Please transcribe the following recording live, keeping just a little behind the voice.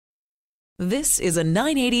This is a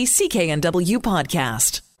 980 CKNW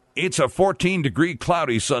podcast. It's a 14-degree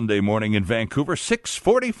cloudy Sunday morning in Vancouver,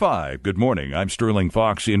 6:45. Good morning. I'm Sterling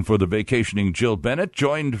Fox in for the vacationing Jill Bennett,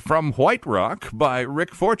 joined from White Rock by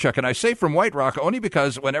Rick Forchuk. And I say from White Rock only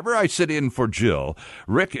because whenever I sit in for Jill,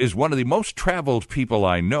 Rick is one of the most traveled people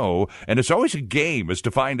I know, and it's always a game as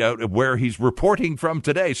to find out where he's reporting from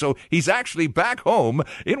today. So he's actually back home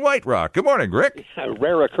in White Rock. Good morning, Rick. A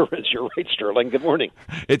rare occurrence. You're right, Sterling. Good morning.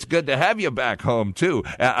 It's good to have you back home, too.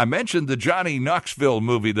 I mentioned the Johnny Knoxville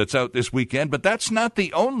movie that's out this weekend, but that's not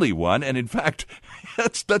the only one. And in fact,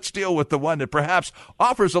 let's deal with the one that perhaps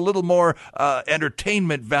offers a little more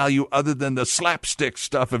entertainment value other than the slapstick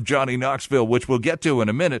stuff of Johnny Knoxville, which we'll get to in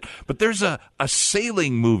a minute. But there's a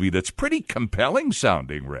sailing movie that's pretty compelling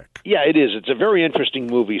sounding, Rick. Yeah, it is. It's a very interesting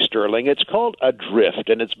movie, Sterling. It's called Adrift,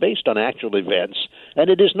 and it's based on actual events, and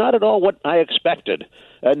it is not at all what I expected.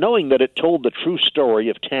 Knowing that it told the true story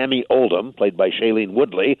of Tammy Oldham, played by Shailene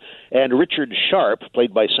Woodley, and Richard Sharp,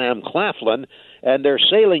 played by Sam Claflin, and their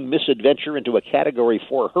sailing misadventure into a Category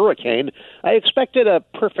 4 hurricane, I expected a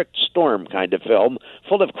perfect storm kind of film,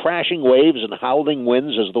 full of crashing waves and howling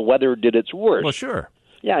winds as the weather did its worst. Well, sure.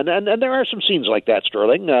 Yeah, and there are some scenes like that,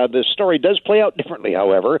 Sterling. The story does play out differently,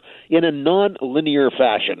 however, in a non-linear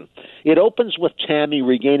fashion. It opens with Tammy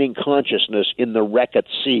regaining consciousness in the wreck at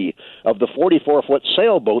sea of the 44-foot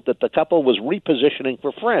sailboat that the couple was repositioning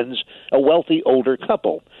for friends, a wealthy older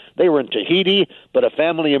couple. They were in Tahiti, but a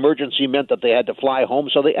family emergency meant that they had to fly home,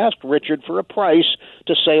 so they asked Richard for a price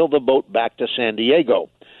to sail the boat back to San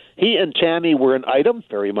Diego. He and Tammy were an item,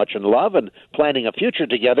 very much in love, and planning a future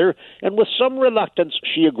together, and with some reluctance,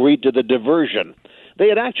 she agreed to the diversion. They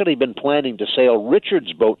had actually been planning to sail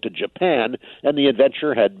Richard's boat to Japan, and the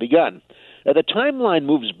adventure had begun. The timeline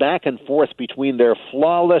moves back and forth between their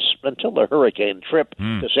flawless, until the hurricane, trip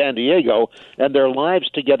to San Diego and their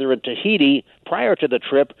lives together in Tahiti prior to the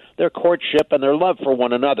trip, their courtship, and their love for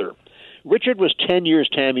one another. Richard was 10 years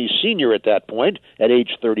Tammy's senior at that point, at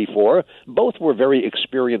age 34. Both were very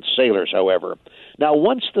experienced sailors, however. Now,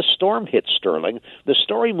 once the storm hit Sterling, the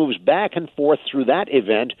story moves back and forth through that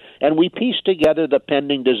event, and we piece together the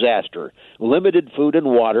pending disaster. Limited food and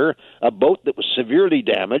water, a boat that was severely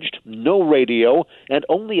damaged, no radio, and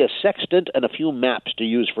only a sextant and a few maps to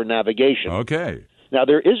use for navigation. Okay. Now,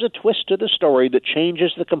 there is a twist to the story that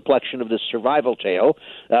changes the complexion of this survival tale,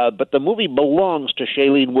 but the movie belongs to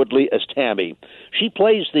Shailene Woodley as Tammy. She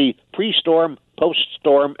plays the pre-storm,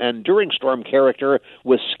 post-storm, and during-storm character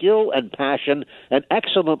with skill and passion, an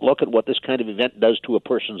excellent look at what this kind of event does to a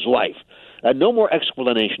person's life. No more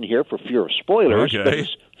explanation here for fear of spoilers, Okay. but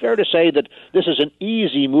it's fair to say that this is an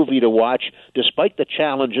easy movie to watch, despite the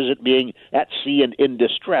challenges it being at sea and in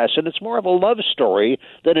distress, and it's more of a love story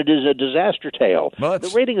than it is a disaster tale. Well, the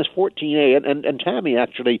rating is 14A, and Tammy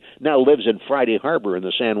actually now lives in Friday Harbor in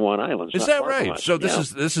the San Juan Islands. Is that right? So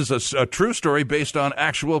this is a true story based on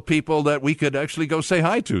actual people that we could actually go say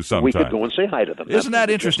hi to sometime. We could go and say hi to them. Isn't that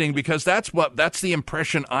interesting? Because that's the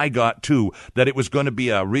impression I got too, that it was going to be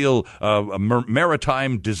a real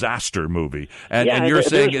maritime disaster movie. And you're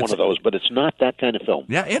saying it's one of those, but it's not that kind of film.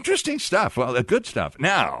 Yeah, interesting stuff. Well, good stuff.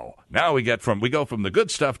 Now we go from the good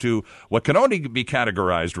stuff to what can only be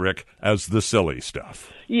categorized, Rick, as the silly stuff.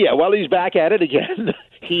 Yeah, well, he's back at it again.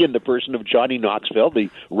 He in the person of Johnny Knoxville, the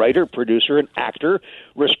writer, producer, and actor,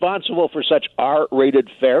 responsible for such R-rated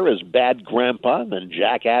fare as Bad Grandpa and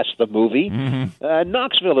Jackass the Movie. Mm-hmm.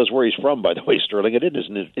 Knoxville is where he's from, by the way, Sterling.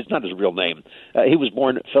 It's not his real name. He was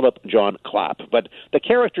born Philip John Clapp. But the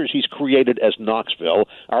characters he's created as Knoxville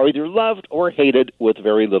are either loved or hated with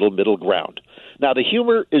very little middle ground. Now, the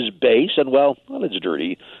humor is base, and, well, it's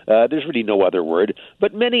dirty. There's really no other word.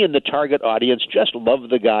 But many in the target audience just love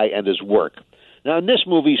the guy and his work. Now, in this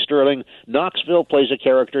movie, Sterling, Knoxville plays a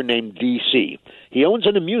character named D.C. He owns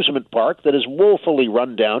an amusement park that is woefully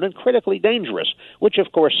run down and critically dangerous, which,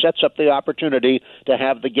 of course, sets up the opportunity to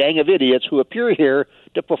have the gang of idiots who appear here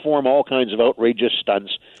to perform all kinds of outrageous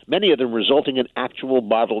stunts, many of them resulting in actual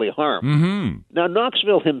bodily harm. Mm-hmm. Now,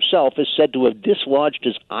 Knoxville himself is said to have dislodged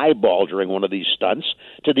his eyeball during one of these stunts,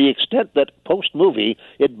 to the extent that, post-movie,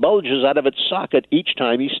 it bulges out of its socket each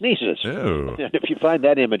time he sneezes. Ew. And if you find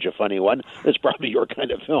that image a funny one, it's probably your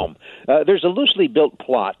kind of film. There's a loosely built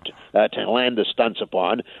plot to land the stunts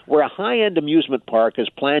upon, where a high-end amusement park is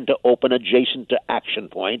planned to open adjacent to Action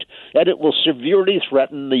Point, and it will severely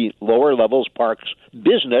threaten the lower levels park's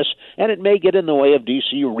business, and it may get in the way of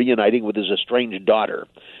DC reuniting with his estranged daughter.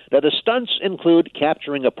 Now, the stunts include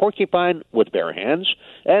capturing a porcupine with bare hands,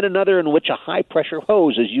 and another in which a high-pressure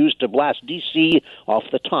hose is used to blast DC off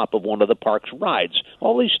the top of one of the park's rides.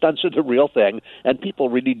 All these stunts are the real thing, and people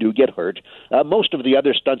really do get hurt. Most of the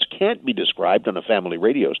other stunts can't be described on a family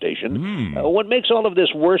radio station. What makes all of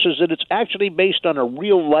this worse is that it's actually based on a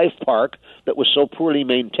real-life park that was so poorly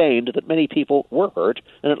maintained that many people were hurt,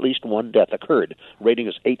 and at least one death occurred. Rating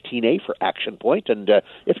is 18A for Action Point, and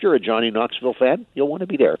if you're a Johnny Knoxville fan, you'll want to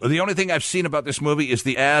be there. The only thing I've seen about this movie is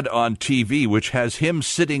the ad on TV, which has him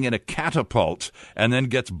sitting in a catapult and then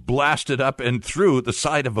gets blasted up and through the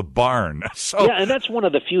side of a barn. So, yeah, and that's one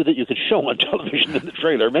of the few that you could show on television in the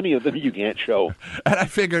trailer. Many of them you can't show. And I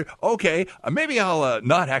figured, okay, maybe I'll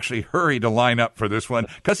not actually hurry to line up for this one,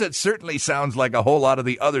 because it certainly sounds like a whole lot of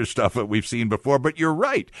the other stuff that we've seen before. But you're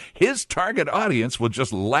right. His target audience will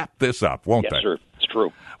just lap this up, won't they? Yes, sir. It's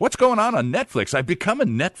true. What's going on Netflix? I've become a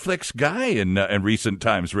Netflix guy in recent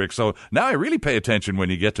times, Rick, so now I really pay attention when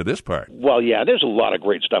you get to this part. Well, yeah, there's a lot of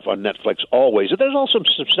great stuff on Netflix always. There's also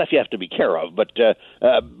some stuff you have to be care of, but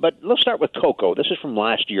let's start with Coco. This is from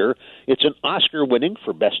last year. It's an Oscar-winning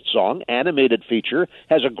for Best Song, animated feature,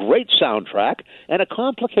 has a great soundtrack, and a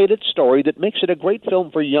complicated story that makes it a great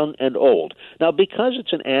film for young and old. Now, because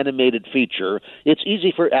it's an animated feature, it's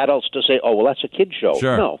easy for adults to say, oh, well, that's a kid's show.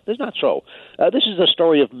 Sure. No, it's not so. This is the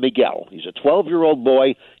story of Miguel. He's a 12-year-old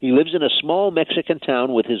boy. He lives in a small Mexican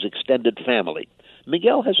town with his extended family.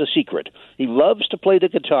 Miguel has a secret. He loves to play the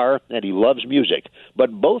guitar, and he loves music,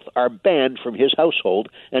 but both are banned from his household,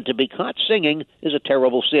 and to be caught singing is a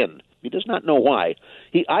terrible sin. He does not know why.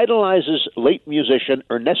 He idolizes late musician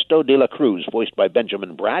Ernesto de la Cruz, voiced by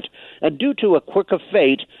Benjamin Bratt, and due to a quirk of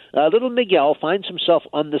fate, little Miguel finds himself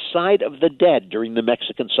on the side of the dead during the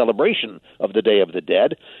Mexican celebration of the Day of the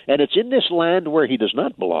Dead, and it's in this land where he does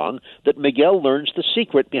not belong that Miguel learns the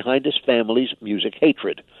secret behind his family's music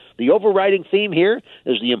hatred. The overriding theme here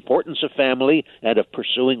is the importance of family and of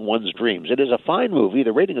pursuing one's dreams. It is a fine movie.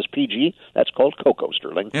 The rating is PG. That's called Coco,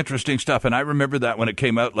 Sterling. Interesting stuff, and I remember that when it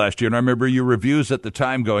came out last year, and I remember your reviews at the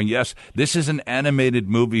time going, yes, this is an animated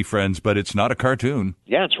movie, friends, but it's not a cartoon.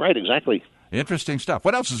 Yeah, that's right, exactly. Interesting stuff.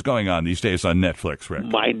 What else is going on these days on Netflix, Rick?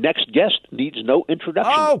 My next guest needs no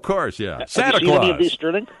introduction. Oh, of course, yeah. Santa Have you seen Claus. any of these,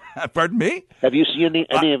 Sterling? Pardon me? Have you seen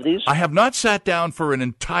any of these? I have not sat down for an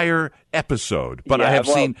entire episode, but Yeah,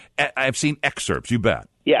 I have seen excerpts, you bet.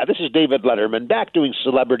 Yeah, this is David Letterman back doing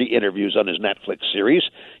celebrity interviews on his Netflix series.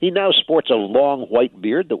 He now sports a long white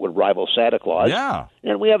beard that would rival Santa Claus. Yeah.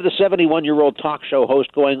 And we have the 71-year-old talk show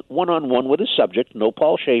host going one-on-one with his subject. No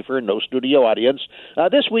Paul Schaefer, no studio audience.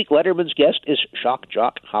 This week, Letterman's guest is shock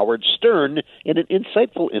jock Howard Stern in an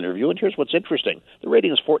insightful interview. And here's what's interesting. The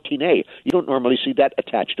rating is 14A. You don't normally see that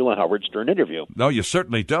attached to a Howard Stern interview. No, you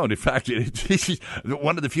certainly don't. In fact, it's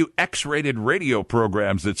one of the few X-rated radio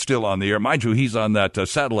programs that's still on the air. Mind you, he's on that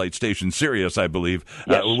satellite station Sirius, I believe,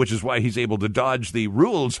 Yes. which is why he's able to dodge the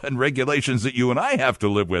rules and regulations that you and I have to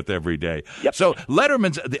live with every day. Yep. So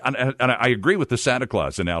Letterman's, and I agree with the Santa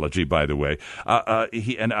Claus analogy, by the way.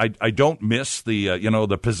 I don't miss the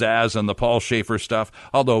the pizzazz and the Paul Schaefer stuff,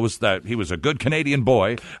 although he was a good Canadian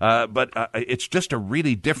boy. But it's just a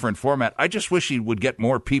really different format. I just wish he would get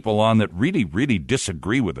more people on that really, really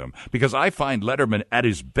disagree with him, because I find Letterman at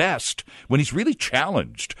his best when he's really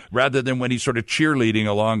challenged, rather than when he's sort of cheerleading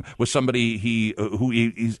along with somebody who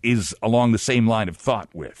is along the same line of thought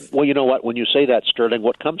with. Well, you know what? When you say that, Sterling,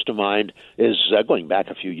 what comes to mind is going back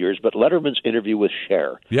a few years, but Letterman's interview with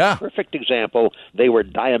Cher. Yeah. Perfect example. They were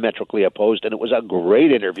diametrically opposed, and it was a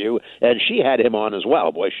great interview, and she had him on as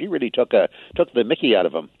well. Boy, she really took the mickey out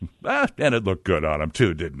of him. And it looked good on him,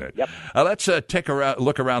 too, didn't it? Yep. Let's take a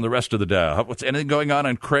look around the rest of the day. What's anything going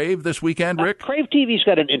on Crave this weekend, Rick? Crave TV's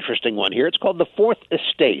got an interesting one here. It's called The Fourth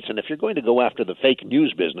Estate, and if you're going to go after the fake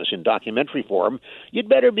news business in documentary form, you'd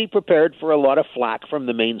better be prepared for a lot of flack from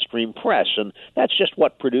the mainstream press, and that's just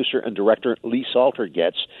what producer and director Lee Salter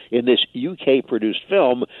gets in this UK-produced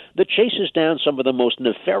film that chases down some of the most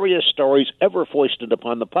nefarious stories ever foisted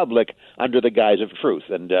upon the public under the guise of truth.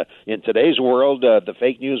 And in today's world, the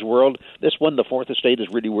fake news world, this one, The Fourth Estate, is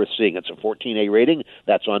really worth seeing. It's a 14A rating.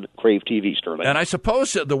 That's on Crave TV, Sterling. And I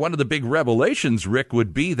suppose one of the big revelations, Rick,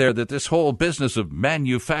 would be there that this whole business of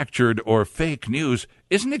manufactured or fake news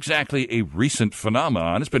isn't exactly a recent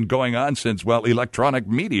phenomenon. It's been going on since, electronic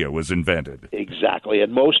media was invented. Exactly,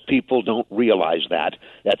 and most people don't realize that.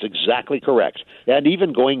 That's exactly correct. And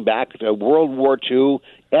even going back to World War II,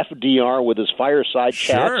 FDR with his fireside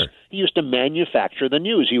chats. Sure. He used to manufacture the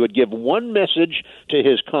news. He would give one message to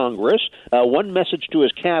his Congress, one message to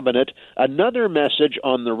his cabinet, another message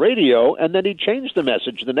on the radio, and then he'd change the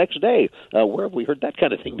message the next day. Where have we heard that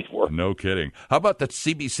kind of thing before? No kidding. How about that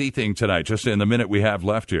CBC thing tonight, just in the minute we have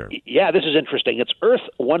left here? Yeah, this is interesting. It's Earth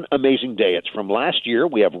One Amazing Day. It's from last year.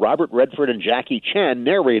 We have Robert Redford and Jackie Chan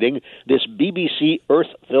narrating this BBC Earth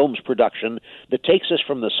Films production that takes us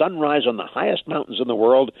from the sunrise on the highest mountains in the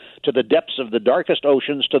world to the depths of the darkest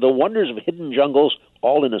oceans to the wonders of hidden jungles,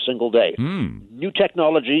 all in a single day. New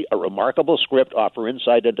technology, a remarkable script offer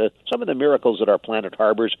insight into some of the miracles that our planet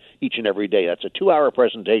harbors each and every day. That's a 2-hour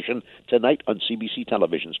presentation tonight on CBC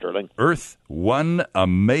television, Sterling. Earth One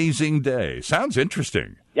Amazing Day. Sounds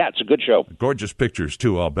interesting. Yeah, it's a good show. Gorgeous pictures,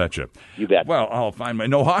 too, I'll bet you. You bet. Well, I'll find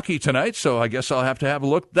no hockey tonight, so I guess I'll have to have a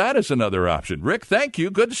look. That is another option. Rick, thank you.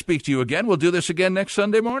 Good to speak to you again. We'll do this again next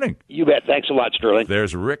Sunday morning. You bet. Thanks a lot, Sterling.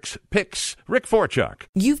 There's Rick's Picks. Rick Forchuk.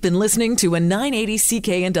 You've been listening to a 980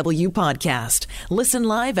 CKNW podcast. Listen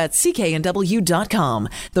live at cknw.com,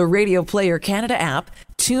 the Radio Player Canada app,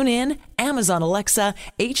 tune in, Amazon Alexa,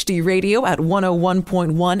 HD Radio at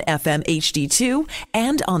 101.1 FM HD2,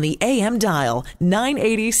 and on the AM dial,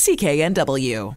 980 CKNW.